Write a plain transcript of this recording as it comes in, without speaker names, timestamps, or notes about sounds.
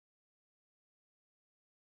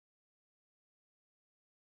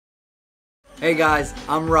Hey guys,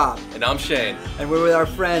 I'm Rob. And I'm Shane. And we're with our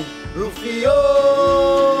friend,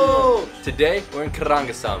 Rufio! Today, we're in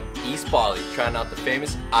Karangasem, East Bali, trying out the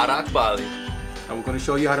famous Arak Bali. And we're going to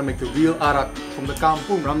show you how to make the real Arak from the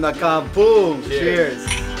kampung. From the kampung. Cheers.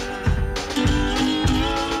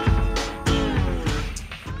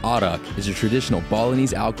 Arak is a traditional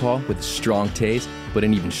Balinese alcohol with a strong taste, but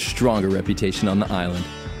an even stronger reputation on the island.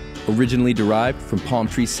 Originally derived from palm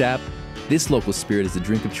tree sap, this local spirit is the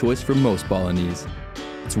drink of choice for most Balinese.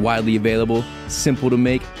 It's widely available, simple to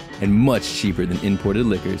make, and much cheaper than imported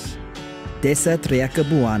liquors. Desa Eka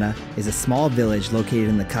Buana is a small village located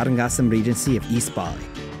in the Karangasem Regency of East Bali,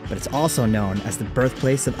 but it's also known as the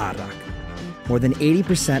birthplace of Arak. More than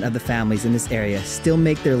 80% of the families in this area still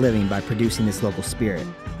make their living by producing this local spirit.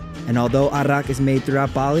 And although Arak is made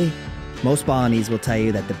throughout Bali, most Balinese will tell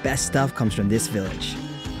you that the best stuff comes from this village.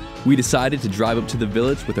 We decided to drive up to the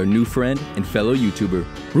village with our new friend and fellow YouTuber,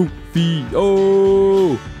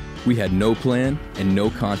 Rufio! We had no plan and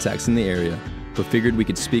no contacts in the area, but figured we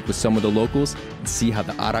could speak with some of the locals and see how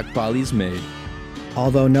the Arak Bali is made.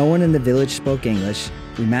 Although no one in the village spoke English,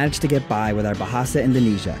 we managed to get by with our Bahasa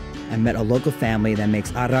Indonesia and met a local family that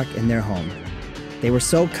makes Arak in their home. They were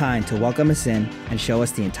so kind to welcome us in and show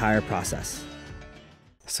us the entire process.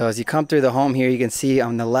 So as you come through the home here, you can see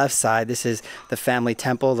on the left side, this is the family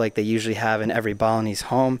temple like they usually have in every Balinese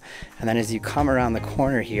home. And then as you come around the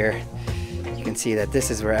corner here, you can see that this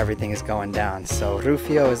is where everything is going down. So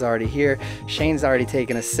Rufio is already here, Shane's already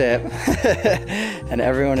taken a sip, and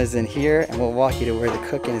everyone is in here, and we'll walk you to where the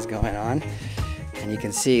cooking is going on. And you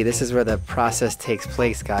can see this is where the process takes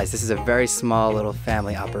place, guys. This is a very small little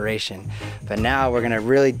family operation. But now we're gonna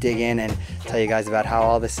really dig in and tell you guys about how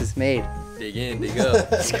all this is made. Dig in, dig up.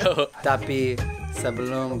 Let's go. Tapi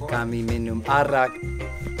sebelum kami minum arak,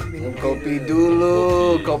 minum kopi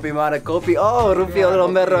dulu. Kopi mana kopi? Oh, Rufio little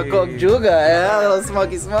merokok juga ya, little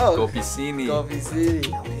smoky smoke. Kopi sini. Kopi sini.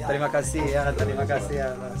 Terima kasih ya, terima kasih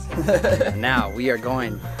ya. Now we are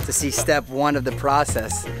going to see step one of the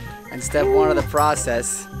process. And step one of the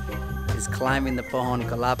process is climbing the pohon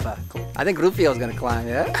kelapa. I think Rufio's gonna climb,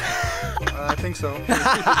 yeah? I think so.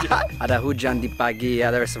 Ada hujan di pagi. Yeah,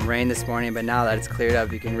 there was some rain this morning, but now that it's cleared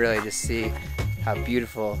up, you can really just see how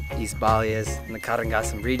beautiful East Bali is in the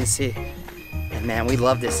Karangasem Regency. And man, we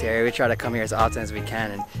love this area. We try to come here as often as we can,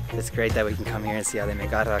 and it's great that we can come here and see how they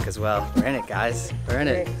make arak as well. We're in it, guys. We're in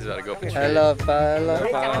it. He's about to go for Hello.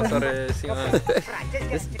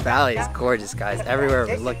 This valley is gorgeous, guys. Everywhere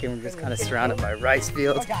we're looking, we're just kind of surrounded by rice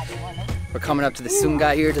fields. We're coming up to the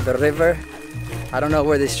sungai here, to the river. I don't know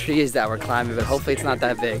where this tree is that we're climbing, but hopefully it's not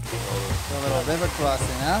that big. A little river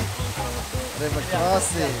crossing, huh? River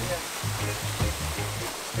crossing.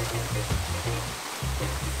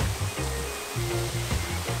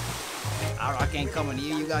 Arak ain't coming to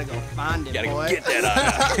you. You gotta go find it, boy. Get that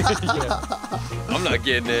Arak. I'm not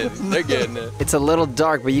getting it. They're getting it. It's a little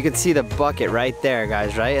dark, but you can see the bucket right there,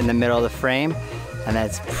 guys, right in the middle of the frame. And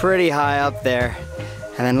that's pretty high up there.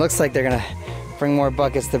 And then it looks like they're gonna bring more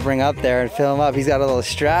buckets to bring up there and fill them up. He's got a little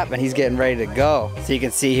strap and he's getting ready to go. So you can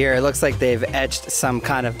see here, it looks like they've etched some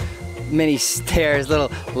kind of mini stairs, little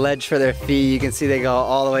ledge for their feet. You can see they go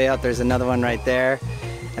all the way up. There's another one right there.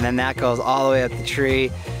 And then that goes all the way up the tree.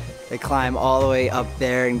 They climb all the way up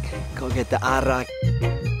there and go get the arak.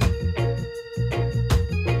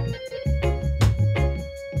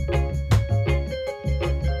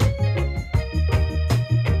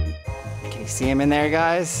 Can you see him in there,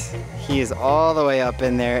 guys? He is all the way up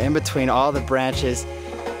in there, in between all the branches.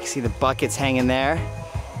 You see the buckets hanging there.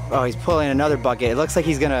 Oh, he's pulling another bucket. It looks like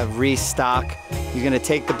he's gonna restock. He's gonna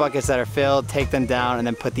take the buckets that are filled, take them down, and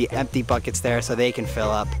then put the empty buckets there so they can fill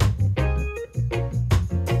up.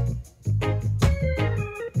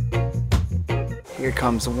 Here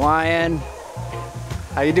comes Wyan.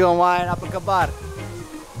 How you doing, Wyan? Apa kabar?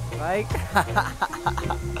 Right?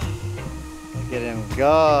 Look at him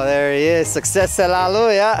go. There he is. Success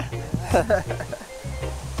selalu, yeah?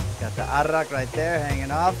 Got the arak right there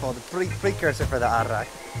hanging off. Oh, the precursor for the arak.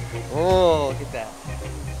 Oh, look at that.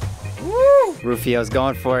 Woo! Rufio's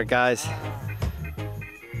going for it, guys.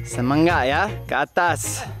 Semangat, ya? Ke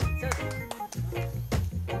atas.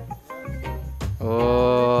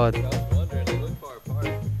 Oh.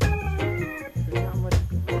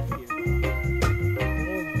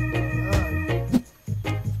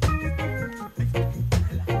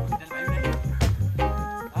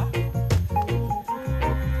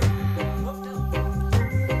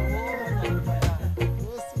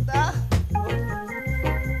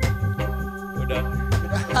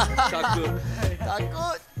 Takut.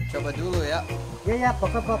 Takut. Coba dulu ya. Ya,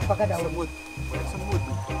 pakai daun. Semut.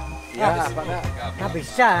 Ya, nggak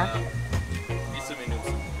bisa.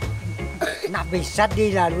 Nak bisa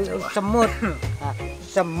dilalui semut. Nah,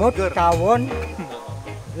 semut, tawon,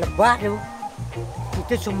 lebah tuh.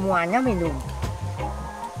 Itu semuanya minum.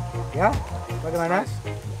 Ya, bagaimana?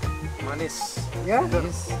 Manis. Ya.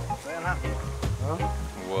 Enak.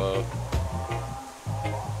 Wow.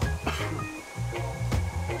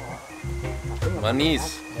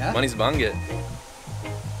 Manis. Yeah? Manis banget.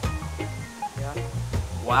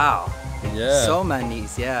 Wow. Yeah. So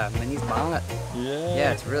manis, yeah, manis banget.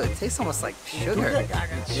 Yeah, it's really, it tastes almost like sugar.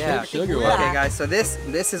 Yeah, Sugar Okay, water. guys, so this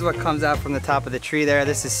is what comes out from the top of the tree there.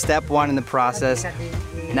 This is step one in the process.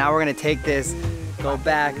 Now we're gonna take this, go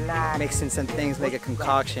back, mix in some things, make a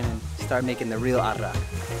concoction, and start making the real arak.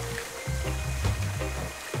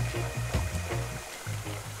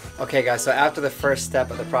 Okay guys, so after the first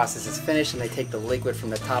step of the process is finished and they take the liquid from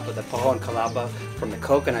the top of the pohon kalaba, from the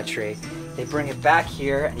coconut tree, they bring it back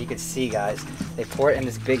here, and you can see, guys, they pour it in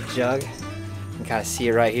this big jug. You can kind of see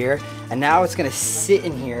it right here. And now it's gonna sit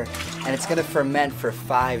in here and it's gonna ferment for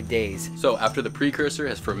 5 days. So after the precursor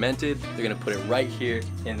has fermented, they're gonna put it right here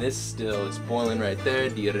in this still. It's boiling right there.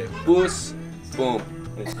 Direbus, boom.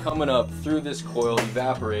 And it's coming up through this coil,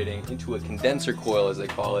 evaporating into a condenser coil, as they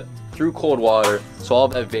call it, through cold water. So all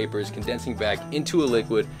that vapor is condensing back into a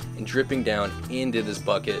liquid and dripping down into this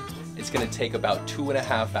bucket. It's gonna take about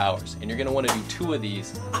 2.5 hours, and you're gonna want to do 2 of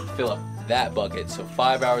these, fill up that bucket. So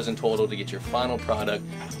 5 hours in total to get your final product.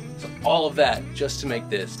 So all of that just to make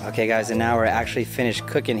this. Okay guys, and now we're actually finished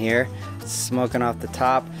cooking here. Smoking off the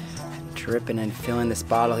top, dripping and filling this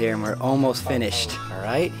bottle here, and we're almost finished. All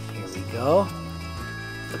right, here we go.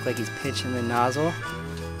 Look like he's pinching the nozzle.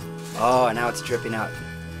 Oh, and now it's dripping out.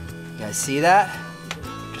 You guys see that?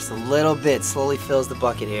 Just a little bit, slowly fills the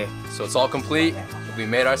bucket here. So it's all complete. We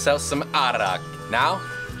made ourselves some arak. Now,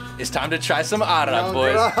 it's time to try some arak,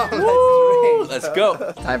 boys. Woo! Let's go.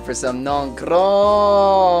 Time for some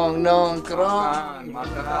nongkrong, nongkrong.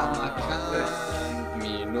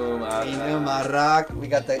 Minum arak. Minum arak. We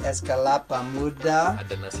got the escalapa muda.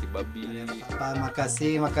 Ada nasi babi.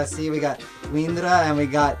 Makasih, makasih. We got windra and we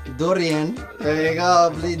got durian. There you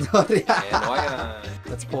go, beli durian. And wayang.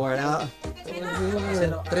 Let's pour it out.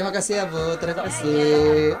 Terima kasih ya Bu, terima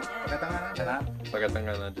kasih. Pakai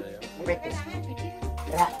tangan aja ya.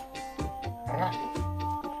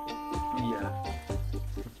 Iya.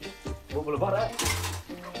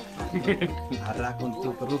 Arak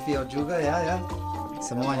untuk Rufio juga ya.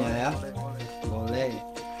 Semuanya ya. Boleh.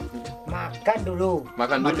 Makan dulu.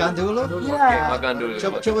 Makan dulu. Makan dulu. Oke, makan dulu.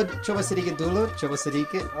 Coba sedikit dulu. Coba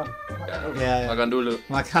sedikit. Ya. Makan dulu.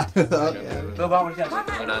 Makan dulu. Oke.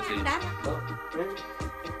 Makan nasi.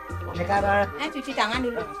 Negara. Cuci tangan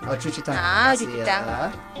dulu. Oh, cuci tangan. Ah, Makasih cuci ya. tangan.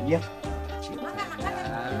 Iya. Cuci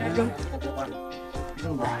tangan. Ini dulu.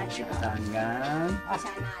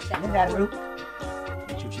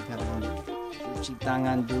 Cuci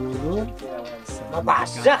tangan dulu.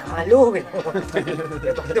 Basah malu.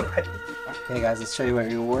 Okay guys, let's show you what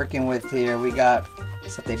we're working with here. We got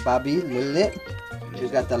sate babi, lilit. We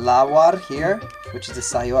got the lawar here, which is the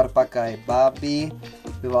sayur pakai babi.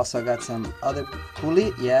 We've also got some other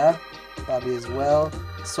kulit, yeah, babi as well.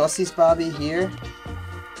 Sosis babi here.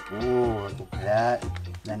 Ooh, look at that.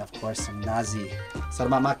 Then of course some nasi.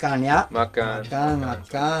 Selamat makan ya. Makan.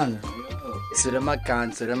 Makan. Sudah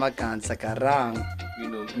makan sekarang.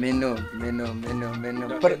 Minum.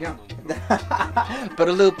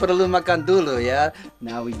 Perlu makan dulu ya.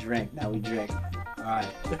 Now we drink. Alright.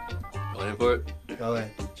 Going for it. Go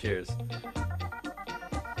ahead. Cheers.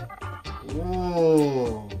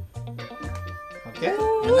 Ooh. Okay.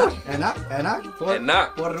 Enak. Enak.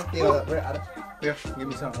 Pour Rufio. Here, give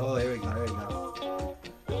me some. Oh, here we go.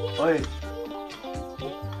 Oi.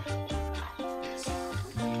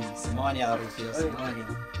 Semuanya Rufio, semuanya.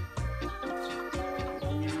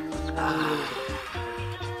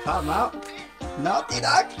 Mau? No,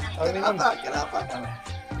 tidak. Kenapa?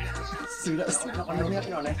 Sudah. Silakan.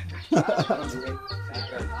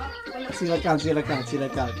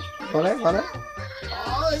 Boleh?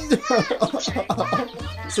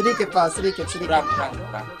 Sedikit, Pak, sedikit. Kurang.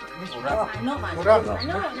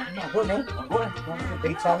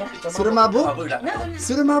 Sudah mabuk?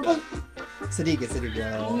 Sedikit.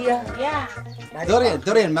 Iya.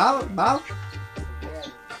 Durian, mau?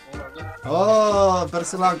 Oh,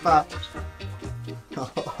 berselang, Pak.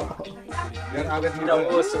 Biar awet muda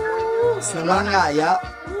bos. Semangat ya.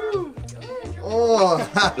 Oh.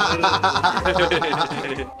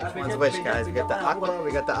 One's which, guys? We got the aqua,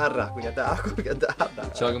 we got the arak.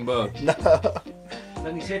 Talking about. No.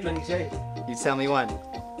 Lagi say. You tell me one.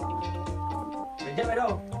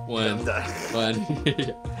 One.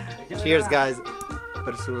 Cheers, guys.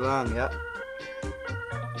 Bersulang ya.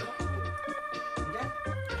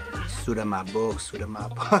 Sudah mabuk, sudah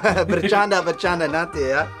mabuk. Bercanda, bercanda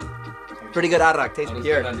nanti ya. Pretty good arak, tastes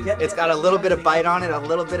pure. It's got a little bit of bite on it, a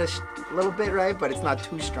little bit, right, but it's not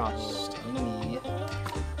too strong.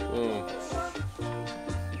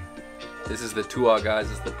 This is the tuak,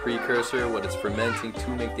 guys. It's the precursor, what it's fermenting to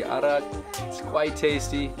make the arak. It's quite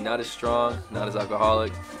tasty, not as strong, not as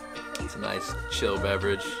alcoholic. It's a nice chill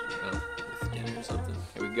beverage, you know, with dinner or something.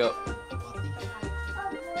 Here we go.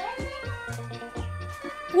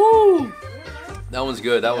 Woo! That one's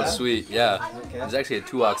good. That one's sweet. Yeah. Okay. There's actually a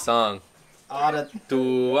tuak song. Ada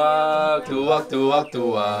Tuak, tuak, tuak,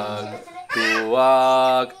 tuak.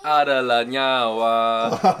 Tuak adalah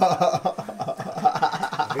nyawa.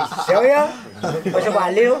 Siapa ya? Bahasa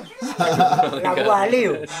Bali. Lagu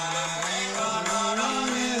Bali.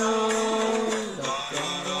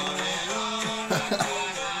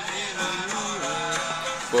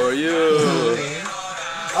 For you.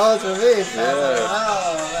 Oh, for me. Yeah.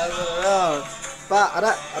 Pak,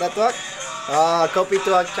 ada tuak? Ah, kopi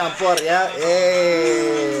tuak campur ya.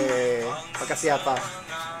 Makasih ya, Pak.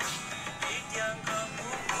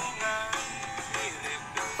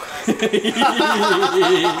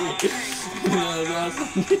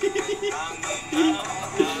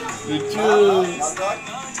 Lucu.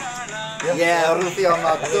 Yeah, Rufio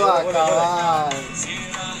mau tuak, kawan.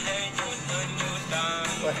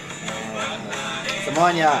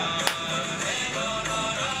 Semuanya.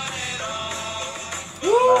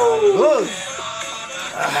 Bagus.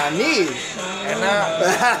 Manis. Enak.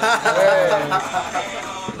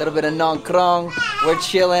 A little bit of nongkrong. We're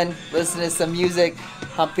chilling, listening to some music.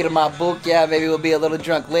 Hampir mabuk. Yeah, maybe we'll be a little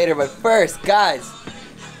drunk later. But first, guys,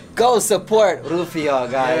 go support Rufio,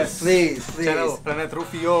 guys. Yes. Please, please. Channel Planet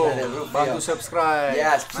Rufio. Planet Rufio. Bantu subscribe.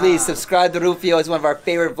 Yes, please subscribe to Rufio. He's one of our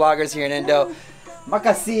favorite vloggers here in Indo.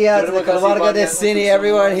 Makasih ya to the keluarga di sini.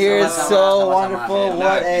 Everyone here is so wonderful.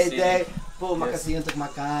 What a day. Bu, makasih untuk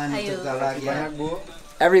makan. Untuk lagi.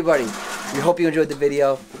 Everybody, we hope you enjoyed the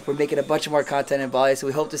video. We're making a bunch of more content in Bali, so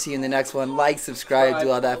we hope to see you in the next one. Like, subscribe,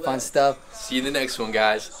 do all that fun stuff. See you in the next one,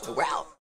 guys. We're out.